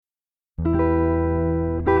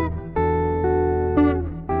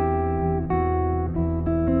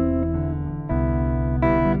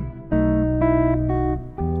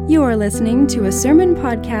are listening to a sermon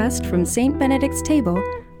podcast from St. Benedict's Table,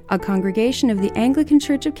 a congregation of the Anglican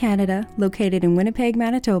Church of Canada located in Winnipeg,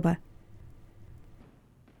 Manitoba.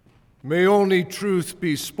 May only truth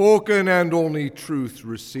be spoken and only truth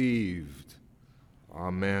received.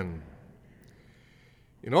 Amen.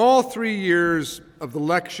 In all 3 years of the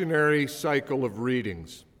lectionary cycle of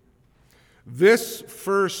readings, this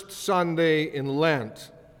first Sunday in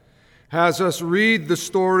Lent has us read the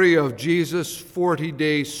story of Jesus'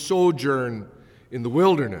 40-day sojourn in the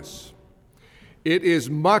wilderness. It is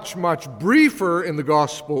much, much briefer in the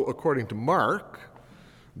Gospel according to Mark,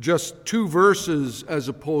 just 2 verses as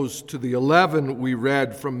opposed to the 11 we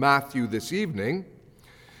read from Matthew this evening.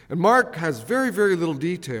 And Mark has very, very little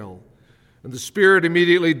detail. And the Spirit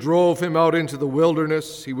immediately drove him out into the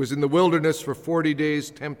wilderness. He was in the wilderness for 40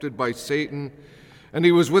 days, tempted by Satan. And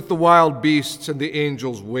he was with the wild beasts, and the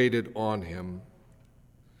angels waited on him.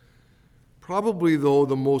 Probably, though,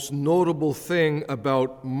 the most notable thing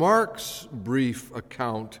about Mark's brief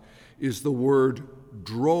account is the word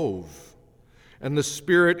drove. And the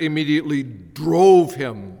Spirit immediately drove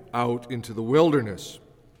him out into the wilderness.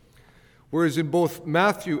 Whereas in both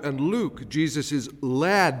Matthew and Luke, Jesus is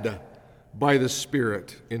led by the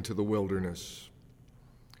Spirit into the wilderness.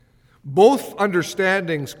 Both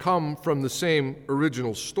understandings come from the same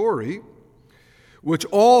original story, which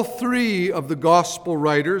all 3 of the gospel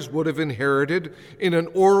writers would have inherited in an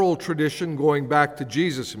oral tradition going back to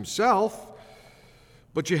Jesus himself.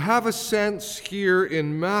 But you have a sense here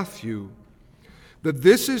in Matthew that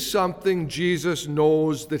this is something Jesus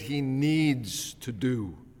knows that he needs to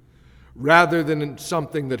do, rather than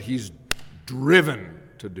something that he's driven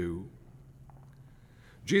to do.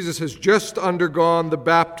 Jesus has just undergone the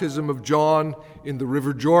baptism of John in the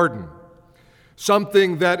River Jordan,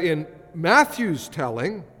 something that in Matthew's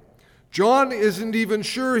telling, John isn't even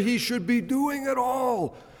sure he should be doing at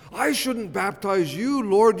all. I shouldn't baptize you,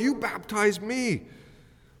 Lord, you baptize me.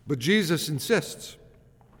 But Jesus insists.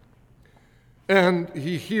 And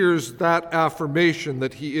he hears that affirmation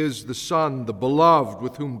that he is the Son, the beloved,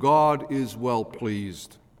 with whom God is well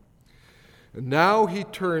pleased. And now he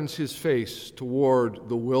turns his face toward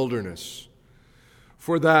the wilderness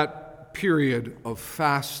for that period of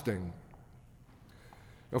fasting.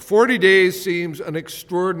 Now, 40 days seems an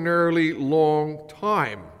extraordinarily long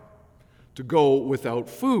time to go without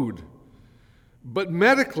food. But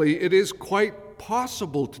medically, it is quite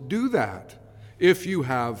possible to do that if you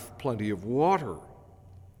have plenty of water.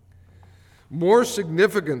 More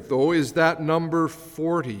significant, though, is that number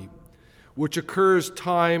 40, which occurs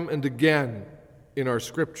time and again in our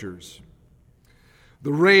scriptures.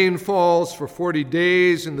 The rain falls for 40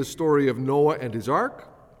 days in the story of Noah and his ark.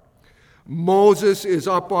 Moses is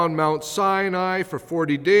up on Mount Sinai for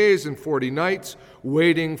 40 days and 40 nights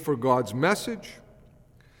waiting for God's message.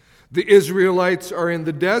 The Israelites are in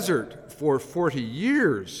the desert for 40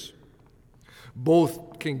 years.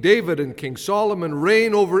 Both King David and King Solomon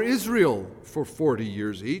reign over Israel for 40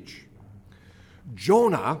 years each.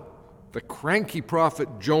 Jonah, the cranky prophet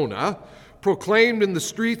Jonah, proclaimed in the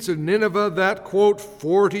streets of Nineveh that, quote,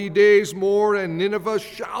 40 days more and Nineveh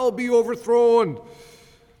shall be overthrown.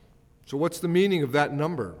 So what's the meaning of that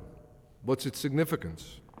number? What's its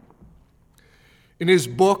significance? In his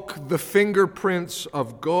book, The Fingerprints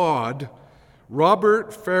of God,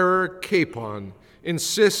 Robert Farrar Capon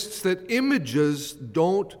insists that images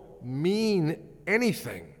don't mean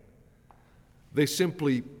anything. They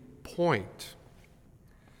simply point.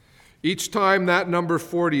 Each time that number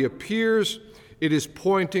 40 appears, it is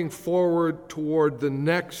pointing forward toward the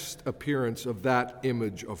next appearance of that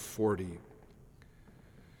image of 40.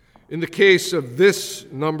 In the case of this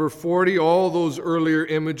number 40, all those earlier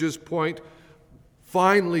images point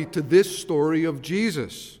finally to this story of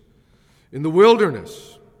Jesus in the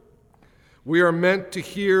wilderness. We are meant to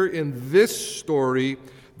hear in this story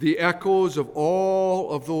the echoes of all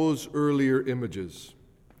of those earlier images.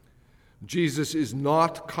 Jesus is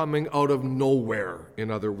not coming out of nowhere,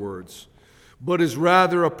 in other words, but is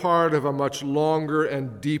rather a part of a much longer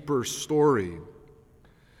and deeper story.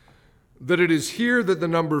 That it is here that the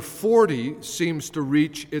number 40 seems to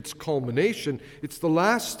reach its culmination. It's the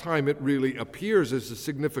last time it really appears as a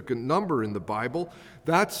significant number in the Bible.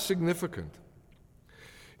 That's significant.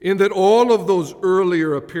 In that all of those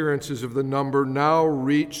earlier appearances of the number now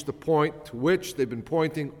reach the point to which they've been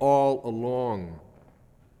pointing all along.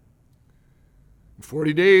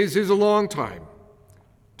 40 days is a long time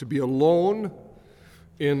to be alone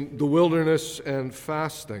in the wilderness and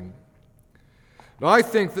fasting. Now, I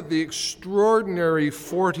think that the extraordinary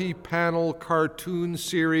 40-panel cartoon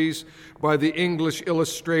series by the English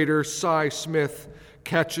illustrator Cy Smith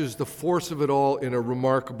catches the force of it all in a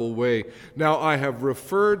remarkable way. Now, I have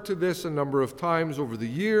referred to this a number of times over the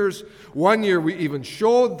years. One year we even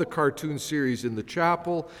showed the cartoon series in the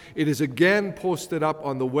chapel. It is again posted up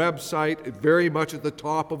on the website, very much at the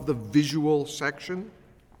top of the visual section.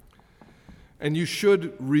 And you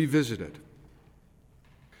should revisit it.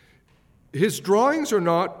 His drawings are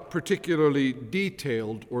not particularly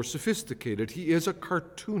detailed or sophisticated. He is a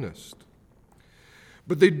cartoonist.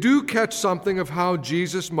 But they do catch something of how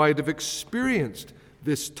Jesus might have experienced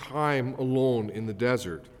this time alone in the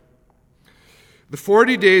desert. The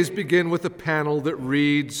 40 days begin with a panel that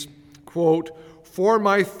reads, quote, "For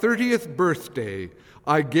my 30th birthday,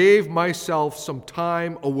 I gave myself some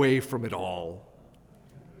time away from it all."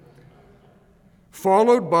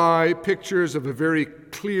 Followed by pictures of a very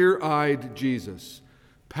clear-eyed Jesus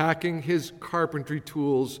packing his carpentry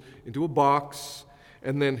tools into a box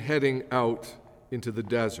and then heading out into the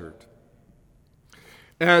desert.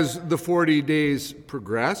 As the 40 days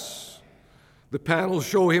progress, the panels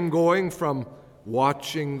show him going from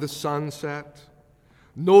watching the sunset,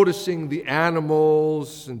 noticing the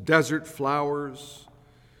animals and desert flowers,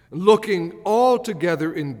 looking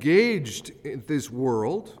altogether engaged in this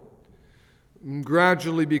world,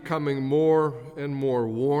 gradually becoming more and more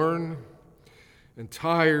worn and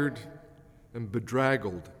tired and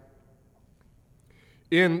bedraggled.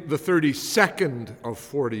 In the 32nd of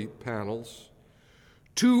 40 panels,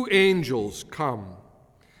 2 angels come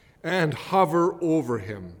and hover over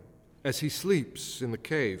him as he sleeps in the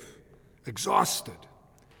cave, exhausted.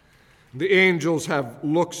 The angels have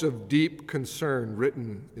looks of deep concern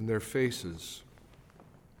written in their faces.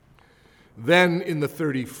 Then in the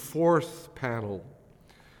 34th panel,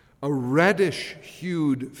 a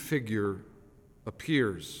reddish-hued figure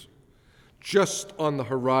appears just on the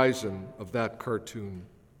horizon of that cartoon,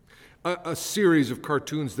 a series of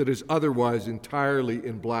cartoons that is otherwise entirely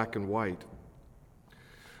in black and white.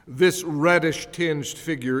 This reddish-tinged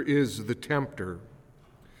figure is the tempter,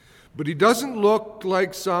 but he doesn't look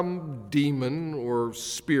like some demon or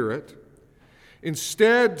spirit.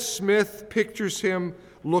 Instead, Smith pictures him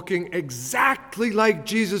looking exactly like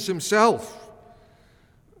Jesus himself,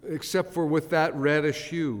 except for with that reddish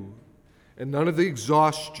hue and none of the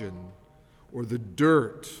exhaustion or the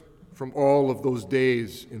dirt from all of those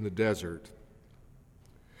days in the desert.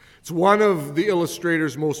 It's one of the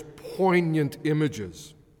illustrator's most poignant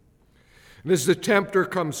images. And as the tempter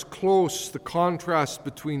comes close, the contrast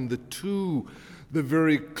between the two, the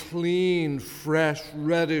very clean, fresh,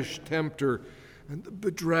 reddish tempter and the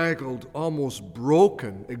bedraggled, almost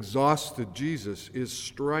broken, exhausted Jesus is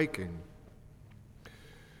striking.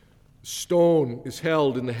 Stone is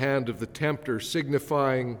held in the hand of the tempter,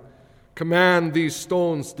 signifying, "Command these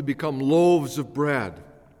stones to become loaves of bread."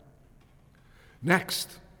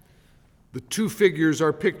 Next, the 2 figures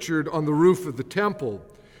are pictured on the roof of the temple,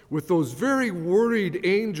 with those very worried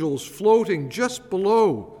angels floating just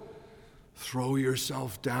below. "Throw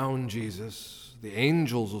yourself down, Jesus. The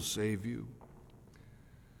angels will save you."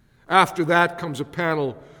 After that comes a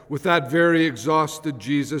panel with that very exhausted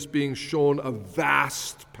Jesus being shown a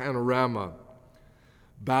vast panorama.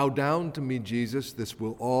 "Bow down to me, Jesus. This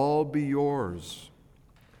will all be yours."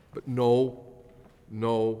 But no,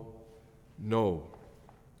 no, no.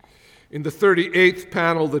 In the 38th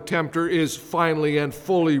panel, the tempter is finally and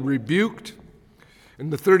fully rebuked.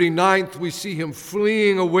 In the 39th, we see him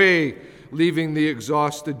fleeing away, leaving the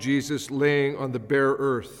exhausted Jesus laying on the bare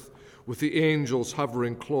earth, with the angels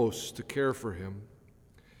hovering close to care for him.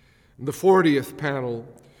 And the 40th panel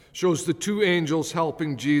shows the 2 angels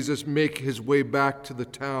helping Jesus make his way back to the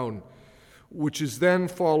town, which is then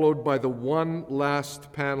followed by the one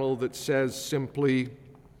last panel that says simply,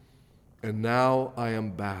 "And now I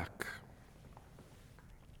am back."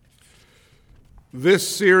 This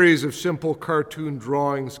series of simple cartoon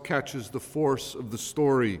drawings catches the force of the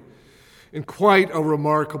story in quite a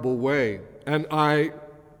remarkable way, and I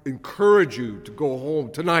encourage you to go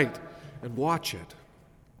home tonight and watch it.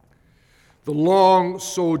 The long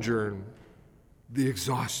sojourn, the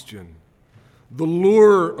exhaustion, the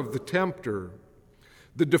lure of the tempter,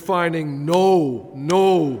 the defining no,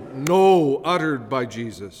 no, no uttered by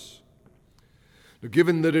Jesus. Now,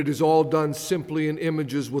 given that it is all done simply in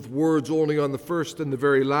images with words only on the first and the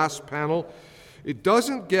very last panel, it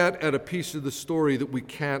doesn't get at a piece of the story that we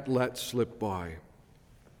can't let slip by.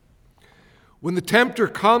 When the tempter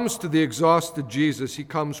comes to the exhausted Jesus, he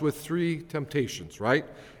comes with 3 temptations, right?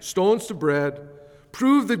 Stones to bread,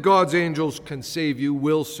 prove that God's angels can save you,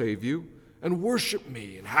 will save you, and worship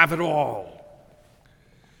me and have it all.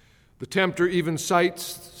 The tempter even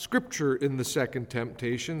cites Scripture in the second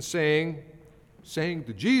temptation, saying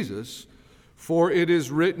to Jesus, For it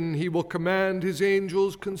is written, He will command His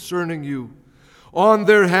angels concerning you. On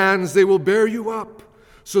their hands they will bear you up,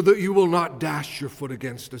 so that you will not dash your foot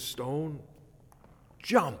against a stone.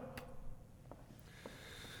 Jump.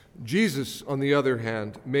 Jesus, on the other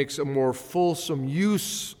hand, makes a more fulsome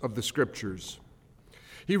use of the Scriptures.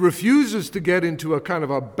 He refuses to get into a kind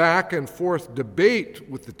of a back and forth debate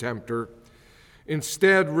with the tempter,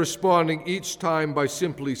 instead responding each time by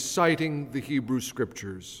simply citing the Hebrew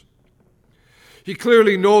Scriptures. He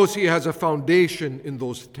clearly knows he has a foundation in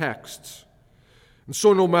those texts. And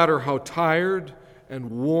so no matter how tired and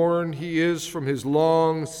worn he is from his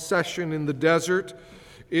long session in the desert,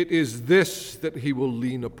 it is this that he will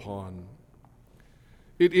lean upon.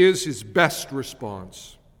 It is his best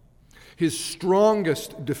response, his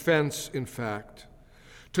strongest defense, in fact,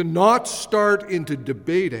 to not start into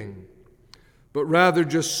debating, but rather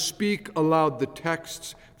just speak aloud the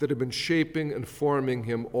texts that have been shaping and forming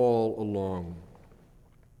him all along.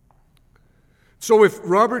 So if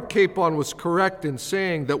Robert Capon was correct in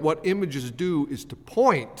saying that what images do is to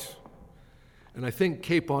point, and I think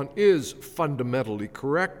Capon is fundamentally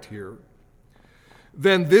correct here,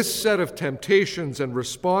 then this set of temptations and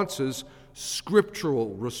responses,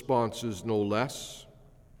 scriptural responses no less,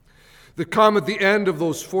 that come at the end of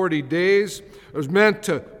those 40 days, is meant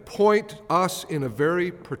to point us in a very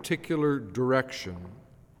particular direction.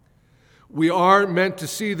 We are meant to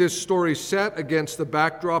see this story set against the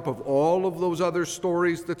backdrop of all of those other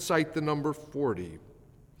stories that cite the number 40,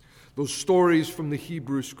 those stories from the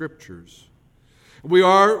Hebrew Scriptures. We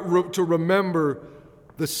are to remember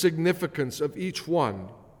the significance of each one: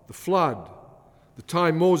 the flood, the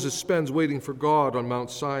time Moses spends waiting for God on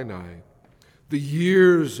Mount Sinai, the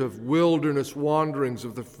years of wilderness wanderings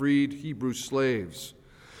of the freed Hebrew slaves,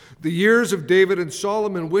 the years of David and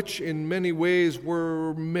Solomon, which in many ways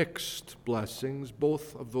were mixed blessings.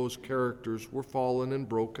 Both of those characters were fallen and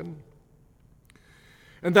broken.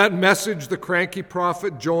 And that message the cranky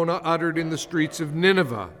prophet Jonah uttered in the streets of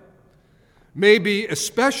Nineveh, maybe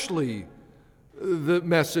especially the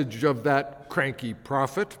message of that cranky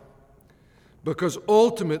prophet, because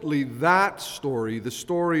ultimately that story, the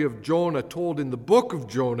story of Jonah told in the book of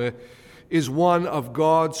Jonah, is one of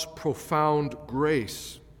God's profound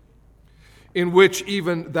grace, in which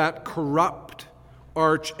even that corrupt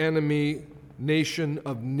archenemy nation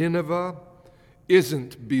of Nineveh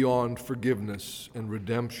isn't beyond forgiveness and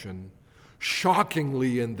redemption.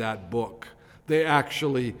 Shockingly, in that book, they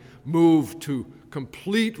actually move to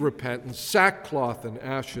complete repentance, sackcloth and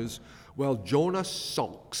ashes, while Jonah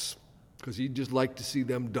sulks because he'd just like to see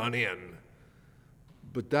them done in.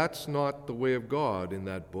 But that's not the way of God in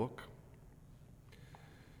that book.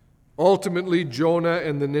 Ultimately, Jonah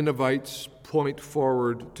and the Ninevites point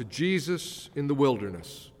forward to Jesus in the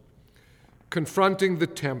wilderness, confronting the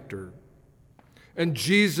tempter, and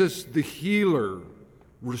Jesus the healer,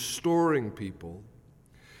 restoring people,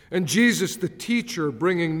 and Jesus the teacher,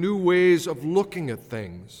 bringing new ways of looking at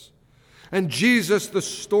things, and Jesus the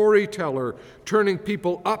storyteller, turning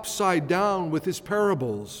people upside down with his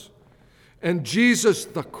parables, and Jesus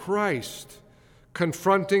the Christ,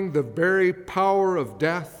 confronting the very power of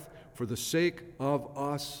death for the sake of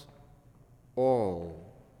us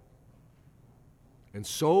all. And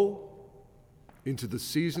so, into the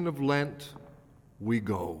season of Lent we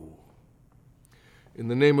go. In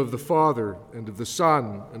the name of the Father, and of the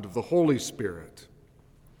Son, and of the Holy Spirit.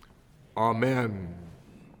 Amen.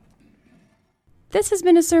 This has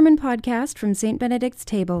been a sermon podcast from St. Benedict's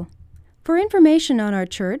Table. For information on our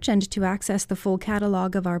church and to access the full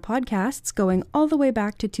catalog of our podcasts going all the way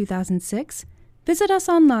back to 2006, visit us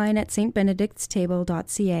online at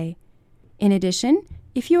stbenedictstable.ca. In addition,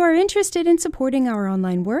 if you are interested in supporting our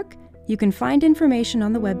online work, you can find information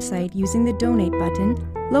on the website using the Donate button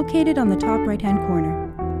located on the top right-hand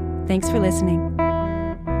corner. Thanks for listening.